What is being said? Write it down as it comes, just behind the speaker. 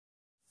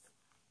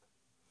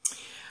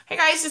Hey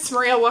guys, it's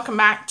Maria. Welcome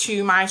back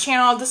to my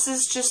channel. This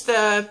is just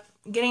the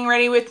getting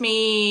ready with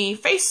me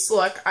face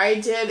look. I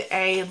did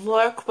a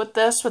look with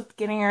this with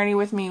getting ready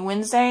with me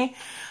Wednesday.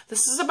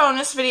 This is a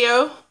bonus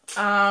video. So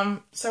I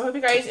hope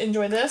you guys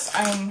enjoy this.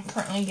 I'm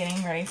currently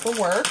getting ready for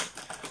work.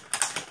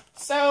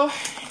 So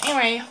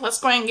anyway, let's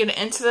go ahead and get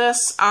into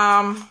this.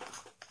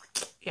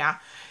 Yeah.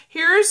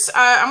 Here's,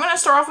 I'm going to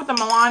start off with the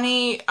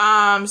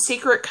Milani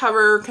Secret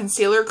Cover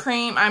Concealer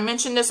Cream. I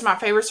mentioned this in my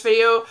favorites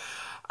video.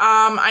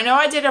 I know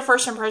I did a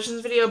first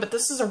impressions video, but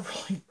this is a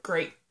really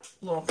great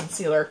little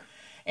concealer.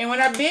 And what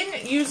I've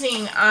been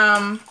using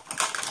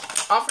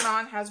off and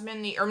on has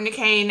been the Urban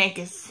Decay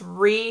Naked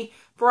 3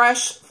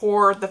 brush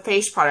for the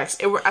face products.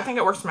 I think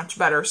it works much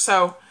better.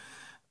 So,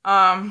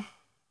 gonna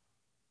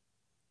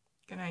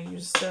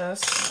use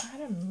this. I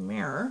had a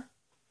mirror.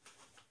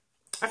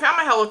 I found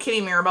my Hello Kitty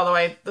mirror, by the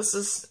way. This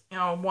is,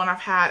 one I've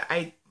had.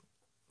 I'm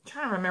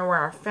trying to remember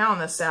where I found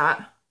this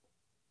at.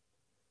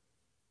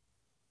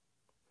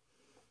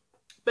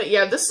 But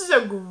yeah, this is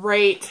a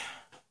great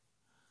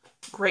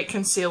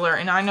concealer,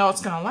 and I know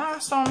it's going to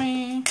last on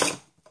me.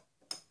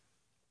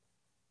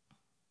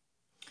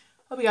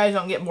 Hope you guys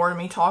don't get bored of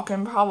me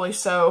talking, probably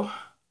so.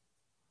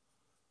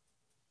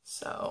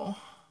 So,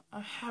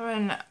 I'm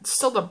having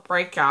still the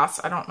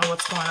breakouts. I don't know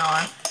what's going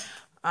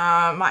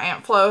on. My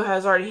Aunt Flo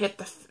has already hit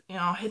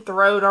the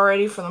road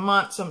already for the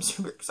month, so I'm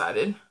super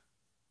excited.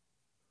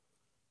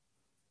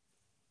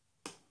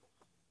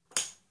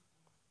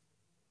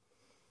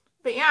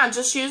 But yeah,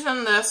 just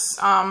using this,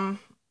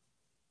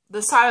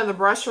 the side of the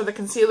brush for the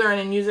concealer and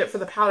then use it for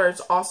the powder.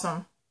 It's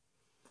awesome.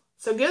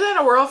 So give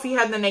that a whirl if you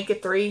had the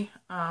Naked 3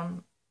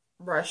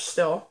 brush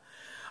still.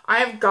 I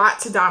have got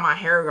to dye my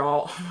hair,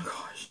 y'all. Oh my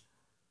gosh.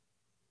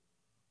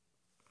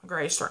 My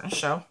gray is starting to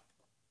show.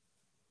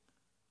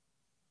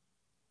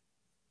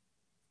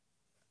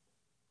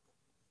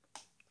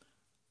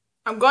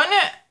 I'm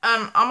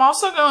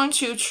also going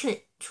to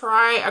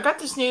try, I got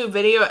this new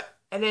video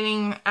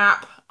editing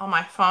app on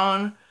my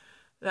phone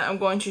that I'm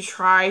going to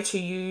try to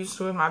use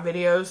with my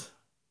videos.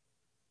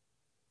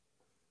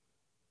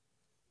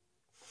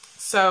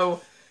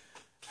 So,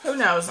 who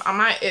knows?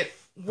 It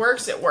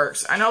works, it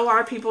works. I know a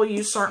lot of people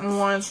use certain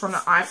ones from the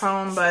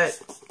iPhone,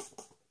 but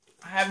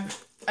I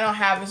don't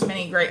have as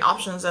many great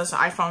options as the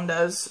iPhone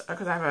does,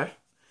 because I have an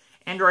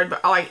Android,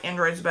 but I like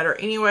Androids better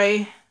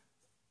anyway.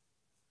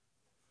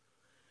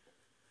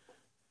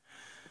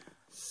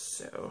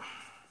 So,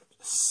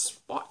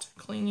 spot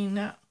cleaning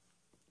that.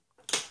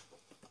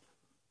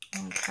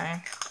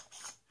 Okay.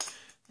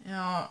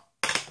 Now,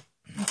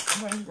 I'm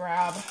going to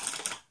grab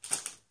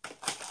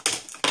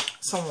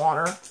some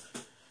water.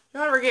 You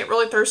ever get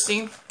really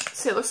thirsty?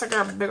 See, it looks like I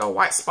have a big old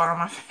white spot on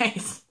my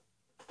face.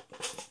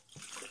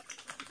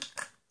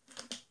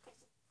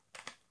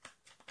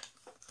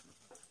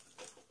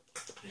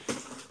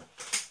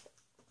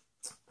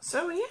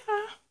 So, yeah.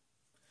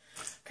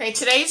 Okay,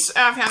 today's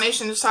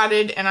foundation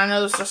decided, and I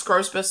know this is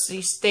gross, but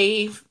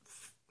the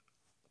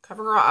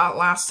CoverGirl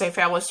Outlast Stay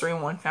Fabulous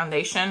 3-in-1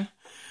 foundation.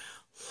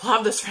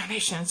 Love this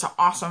foundation. It's an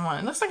awesome one.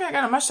 It looks like I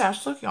got a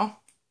mustache. Look, y'all.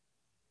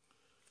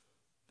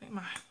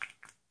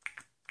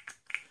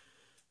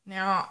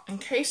 Now, in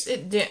case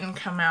it didn't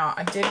come out,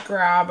 I did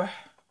grab...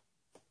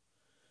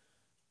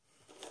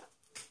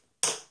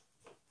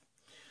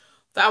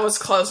 That was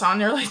close. I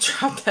nearly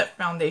dropped that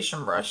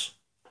foundation brush.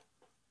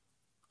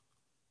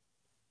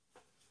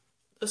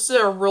 This is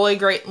a really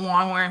great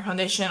long-wearing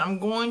foundation. I'm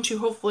going to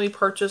hopefully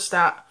purchase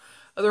that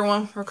other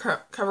one for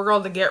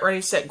CoverGirl, the Get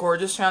Ready Set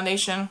Gorgeous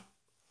foundation.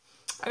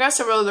 I got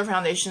several other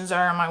foundations that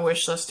are on my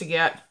wish list to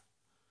get.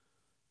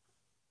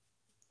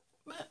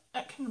 But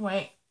that can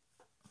wait.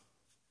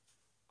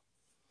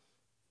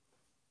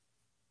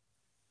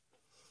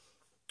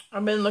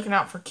 I've been looking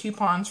out for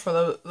coupons for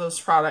those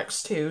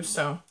products too,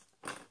 so.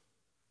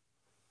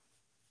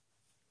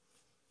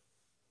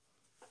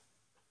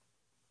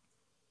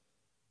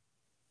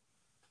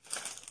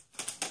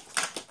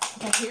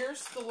 Okay,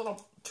 here's the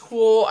little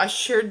tool. I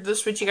shared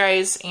this with you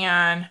guys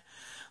in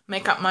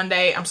Makeup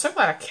Monday. I'm so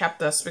glad I kept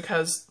this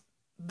because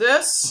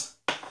this,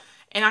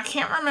 and I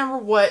can't remember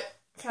what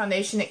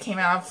foundation it came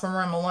out of from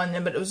Rimmel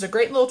London, but it was a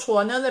great little tool.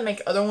 I know they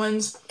make other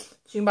ones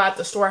you can buy at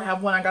the store. I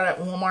have one I got at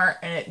Walmart,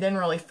 and it didn't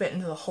really fit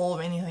into the hole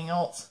of anything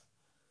else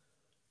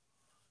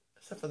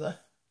except for the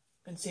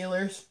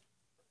concealers.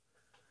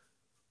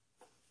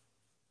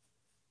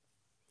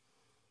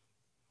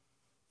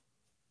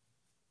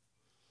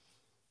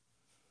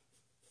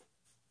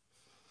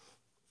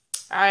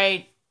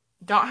 I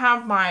don't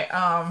have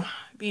my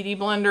beauty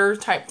blender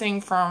type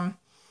thing from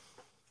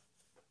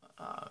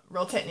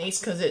Real Techniques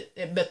because it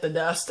bit the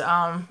dust.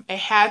 It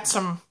had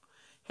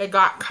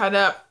got cut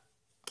up,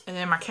 and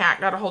then my cat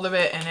got a hold of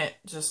it, and it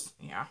just,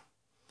 yeah,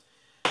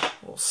 a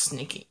little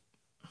sneaky.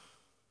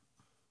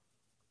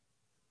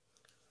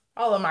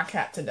 I love my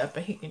cat to death,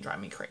 but he can drive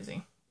me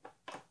crazy.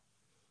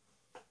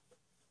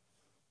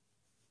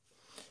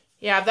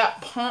 Yeah,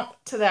 that pump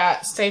to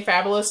that Stay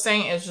Fabulous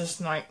thing is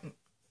just like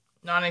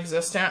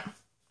non-existent.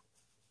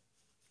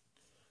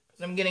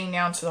 I'm getting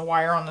down to the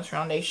wire on this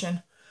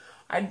foundation.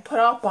 I'd put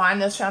off buying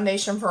this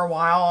foundation for a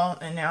while,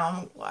 and now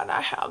I'm glad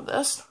I have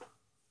this.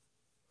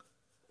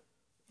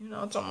 You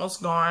know, it's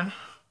almost gone.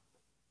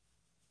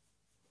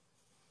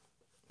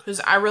 Because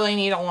I really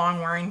need a long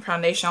wearing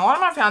foundation. A lot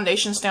of my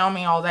foundations stay on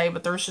me all day,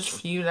 but there's just a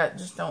few that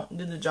just don't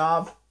do the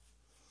job.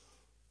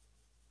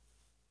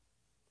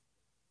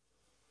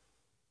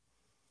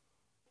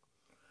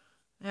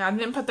 Yeah, I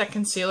didn't put that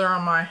concealer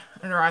on my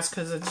under eyes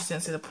because I just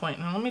didn't see the point.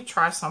 Now let me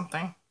try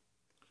something.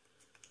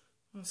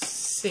 Let's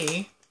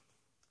see.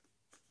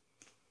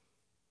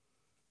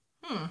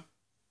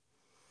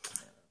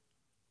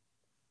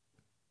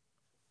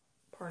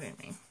 Pardon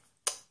me.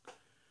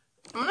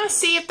 I'm going to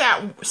see if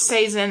that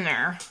stays in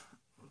there.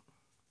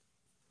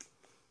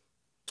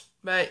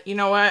 But you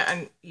know what?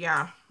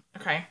 Yeah.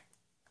 Okay.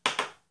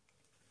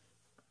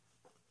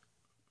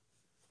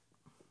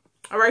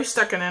 I already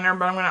stuck it in there,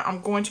 but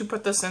I'm going to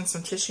put this in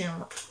some tissue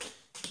and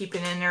keep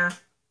it in there.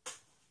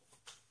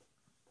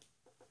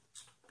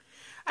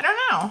 I don't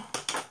know.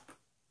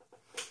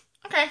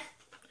 Okay.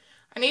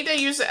 I need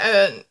to use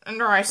an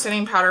under eye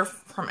setting powder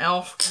from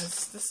e.l.f.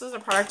 because this is a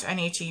product I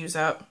need to use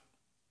up.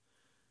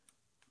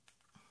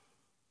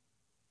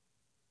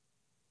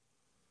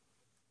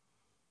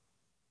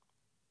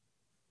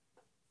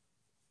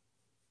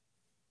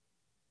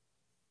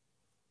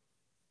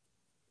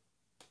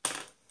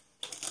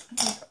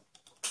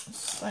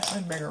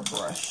 Slightly bigger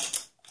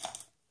brush.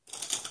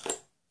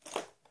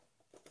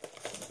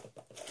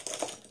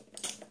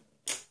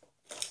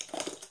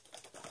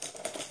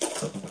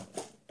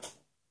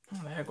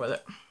 Oh, the heck with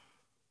it.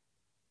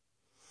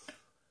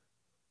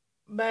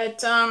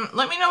 But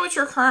let me know what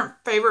your current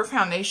favorite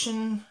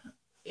foundation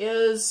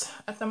is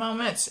at the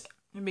moment.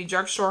 It'd be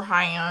drugstore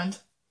high end.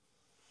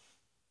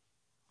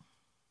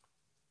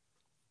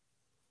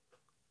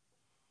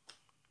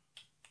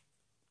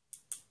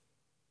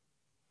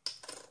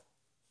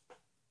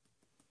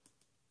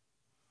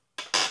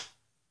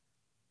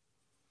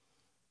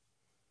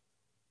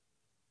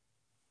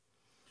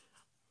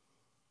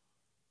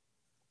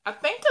 I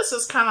think this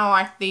is kind of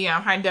like the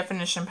high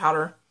definition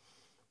powder.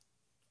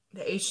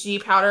 The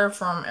HD powder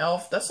from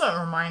e.l.f. That's what it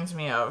reminds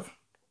me of.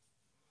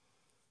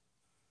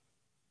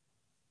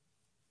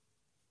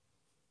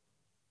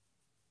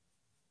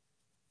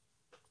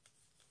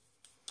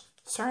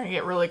 Sorry, I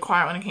get really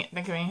quiet when I can't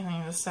think of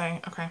anything to say.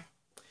 Okay.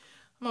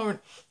 I'm over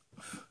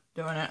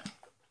doing it.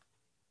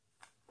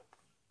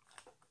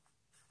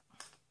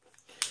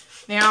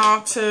 Now,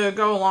 to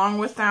go along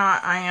with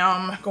that, I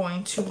am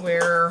going to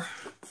wear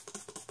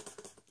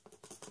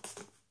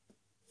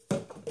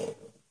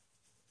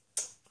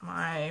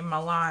my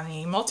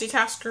Milani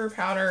Multitasker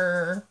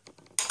powder.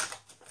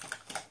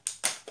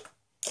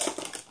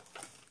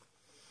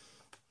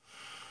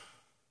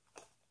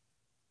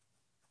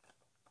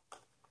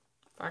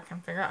 If I can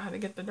figure out how to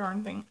get the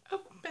darn thing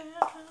open.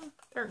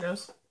 There it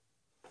goes.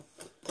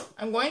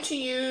 I'm going to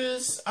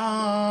use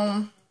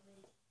an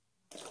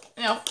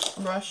e.l.f.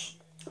 brush.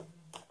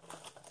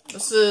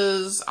 This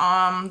is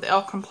the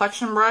e.l.f.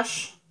 complexion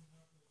brush.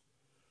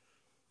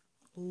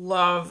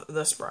 Love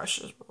this brush.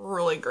 It's a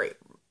really great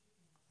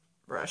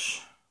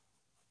brush.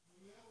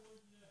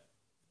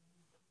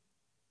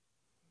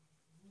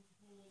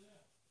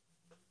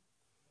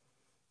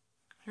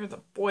 Here the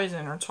boys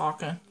in are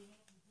talking.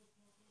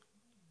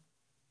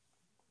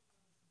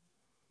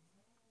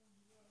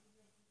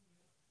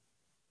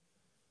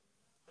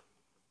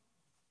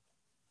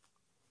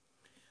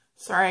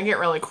 Sorry, I get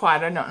really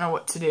quiet. I don't know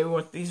what to do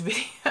with these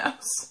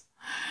videos.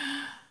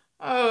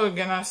 Oh,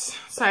 goodness.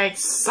 It's like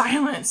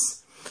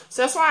silence.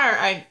 So that's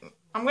why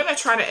I'm going to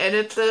try to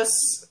edit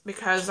this,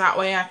 because that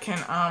way I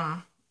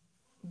can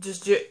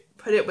just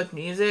put it with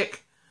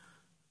music.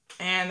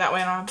 And that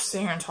way I don't have to sit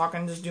here and talk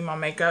and just do my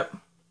makeup.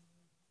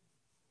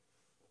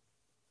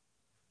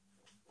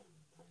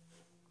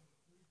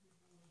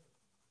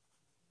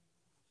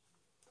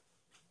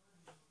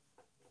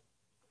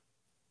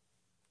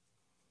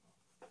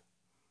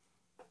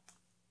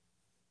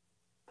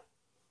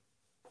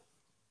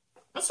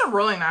 It's a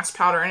really nice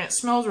powder, and it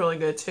smells really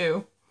good,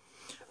 too.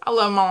 I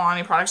love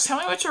Milani products. Tell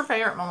me what your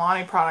favorite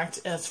Milani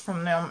product is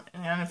from them.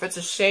 And if it's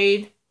a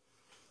shade,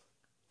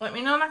 let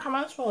me know in the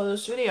comments below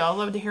this video. I'd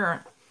love to hear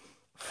it.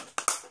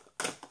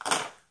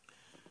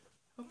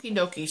 Okie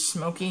dokie,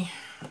 Smoky.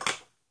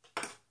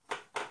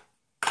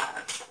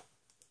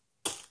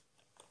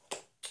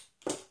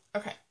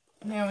 Okay,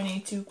 now we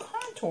need to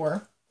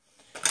contour.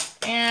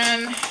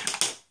 And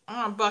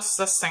I'm going to bust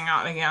this thing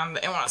out again.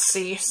 They want to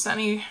see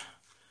Sunny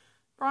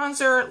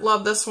bronzer.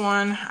 Love this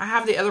one. I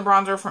have the other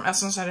bronzer from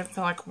Essence. I didn't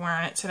feel like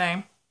wearing it today.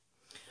 I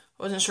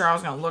wasn't sure I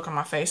was going to look on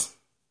my face.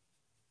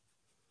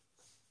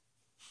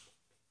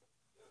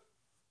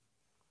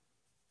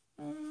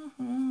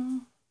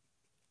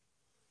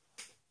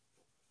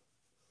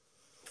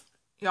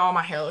 Y'all,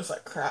 my hair looks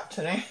like crap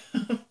today.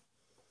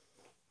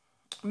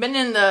 I've been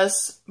in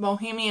this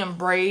bohemian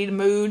braid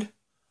mood.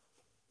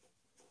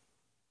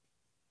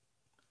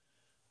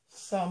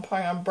 So I'm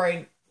probably going to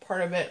braid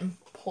part of it and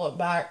pull it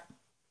back.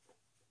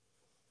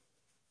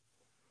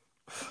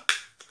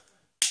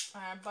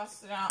 I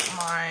busted out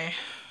my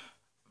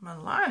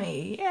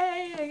Milani,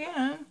 yay,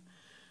 again.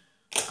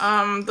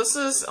 This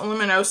is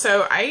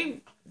Luminoso.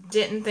 I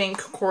didn't think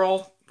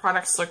coral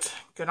products looked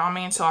good on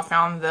me until I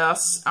found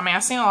this. I mean,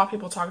 I've seen a lot of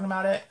people talking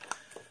about it.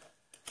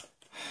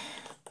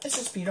 It's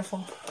just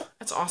beautiful.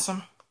 It's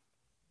awesome.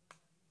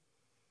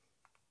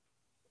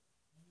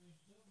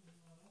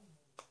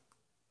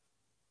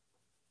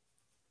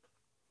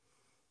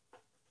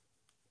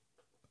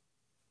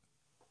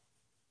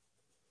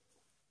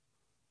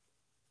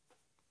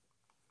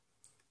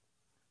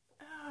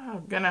 Oh,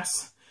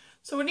 goodness.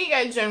 So what are you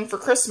guys doing for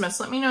Christmas?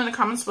 Let me know in the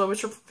comments below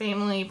what your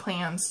family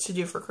plans to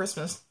do for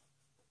Christmas.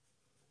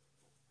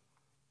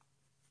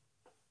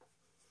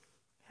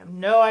 I have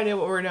no idea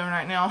what we're doing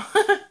right now.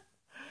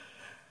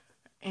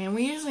 And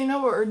we usually know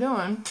what we're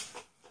doing.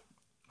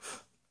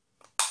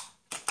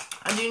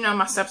 I do know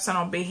my stepson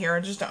will be here. I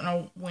just don't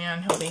know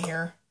when he'll be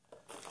here.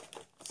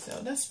 So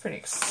that's pretty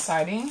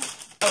exciting.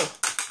 Oh.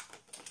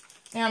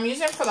 Now I'm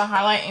using for the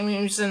highlight, I'm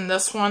using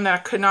this one that I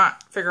could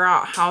not figure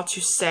out how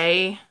to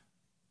say.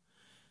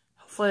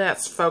 Hopefully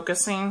that's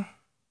focusing.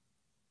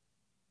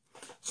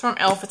 It's from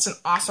e.l.f. It's an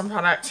awesome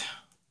product.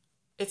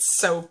 It's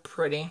so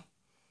pretty.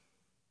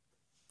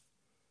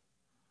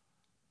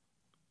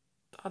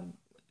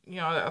 You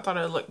know, I thought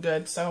it would look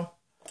good, so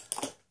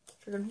I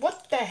figured,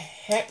 what the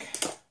heck?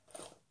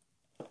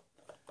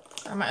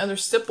 Got my other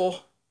stipple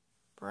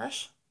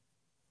brush.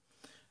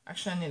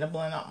 Actually, I need to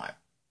blend out my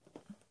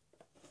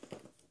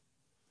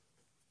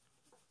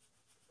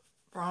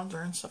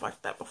bronzer and stuff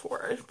like that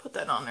before I put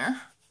that on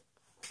there.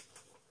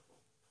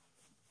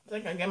 I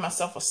think I gave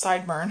myself a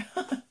sideburn.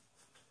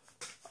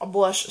 A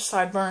blush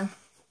sideburn.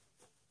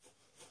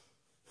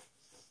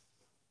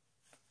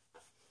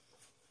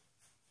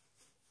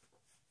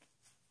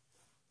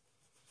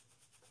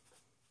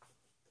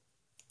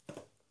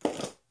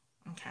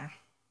 Okay.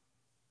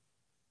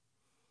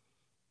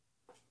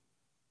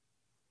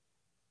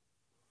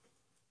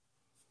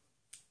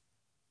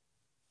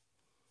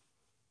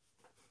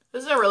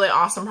 This is a really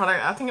awesome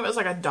product. I think it was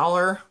like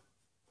 $1.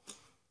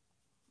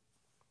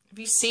 If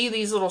you see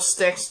these little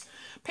sticks,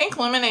 Pink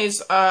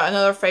Lemonade's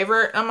another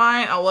favorite of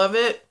mine. I love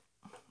it,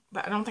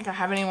 but I don't think I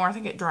have any more. I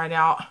think it dried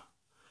out. I'll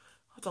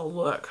have to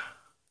look.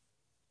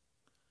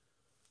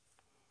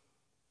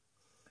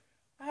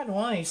 I had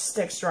one of these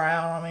sticks dry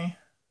out on me.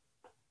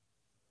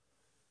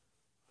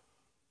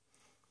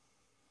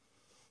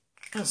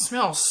 It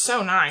smells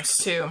so nice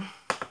too.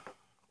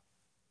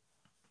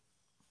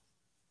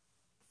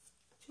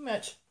 Too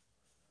much.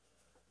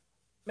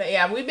 But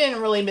yeah, we've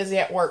been really busy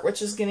at work,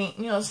 which is getting,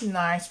 you know, it's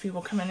nice.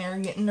 People come in there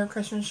and getting their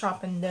Christmas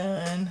shopping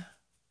done.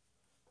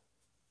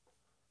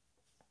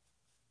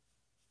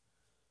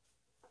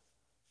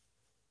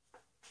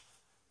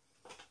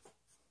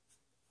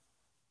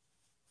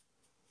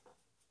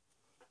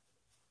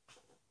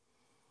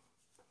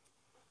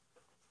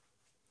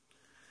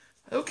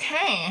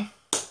 Okay.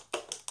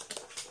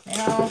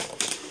 Now,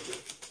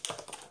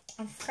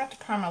 I forgot to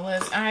prime my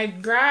lids. I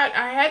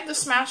had the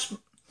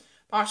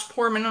Smashbox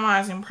Pore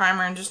Minimizing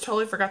Primer and just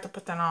totally forgot to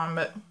put that on,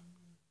 but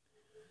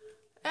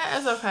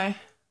it's okay.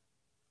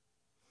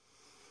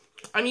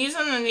 I'm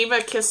using the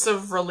Neva Kiss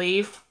of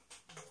Relief.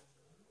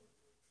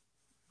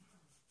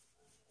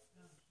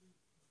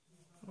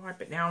 I'll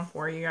wipe it down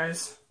for you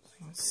guys so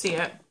you can see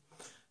it.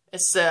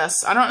 It's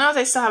this. I don't know if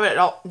they still have it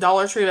at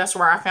Dollar Tree. That's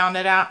where I found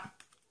it at.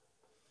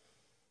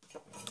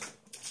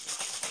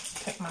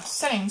 Take my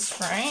setting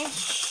spray,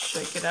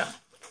 shake it up.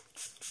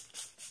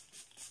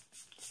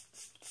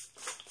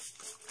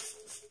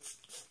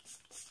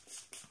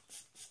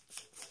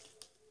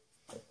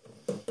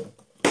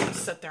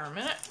 Sit there a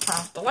minute, turn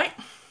off the light.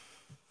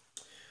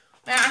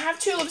 Now I have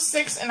 2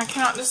 lipsticks and I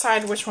cannot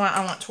decide which one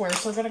I want to wear,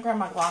 so I'm gonna grab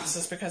my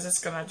glasses because it's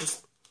gonna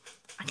just,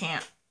 I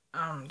can't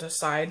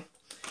decide.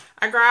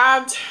 I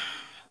grabbed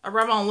a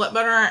Revlon lip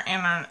butter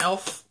and an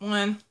e.l.f.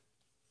 one.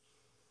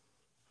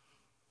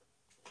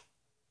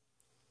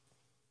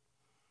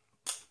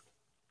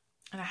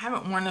 And I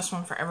haven't worn this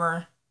one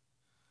forever.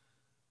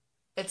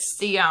 It's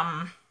the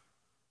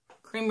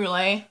Creme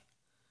Brulee.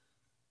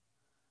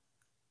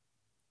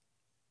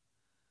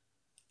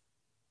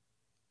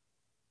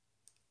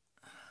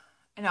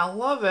 And I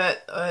love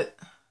it, but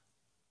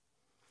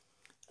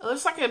it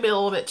looks like it'd be a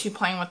little bit too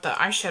plain with the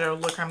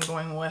eyeshadow look I'm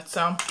going with,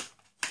 so.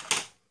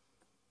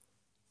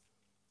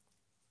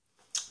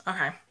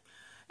 Okay.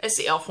 It's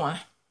the e.l.f. one.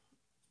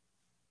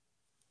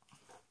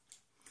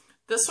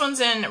 This one's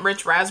in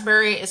Rich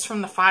Raspberry. It's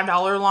from the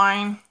 $5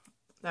 line.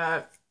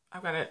 That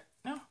I've got it.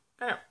 No,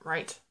 got it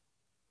right.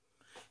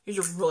 These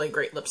are really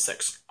great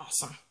lipsticks.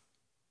 Awesome.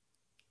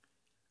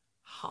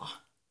 Huh.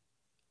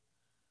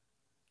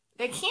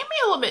 They can be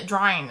a little bit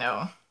drying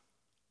though.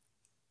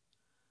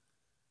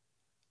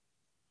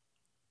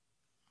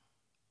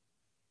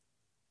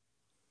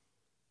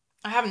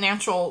 I have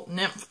Natural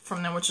Nymph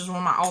from them, which is one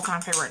of my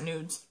all-time favorite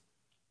nudes.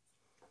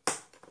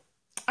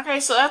 Okay,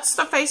 so that's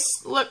the face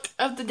look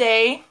of the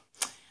day.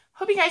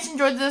 Hope you guys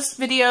enjoyed this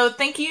video.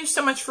 Thank you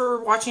so much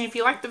for watching. If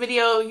you liked the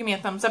video, give me a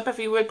thumbs up if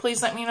you would.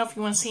 Please let me know if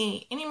you want to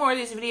see any more of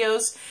these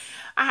videos.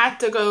 I had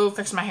to go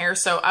fix my hair.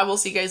 So I will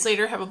see you guys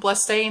later. Have a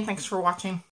blessed day and thanks for watching.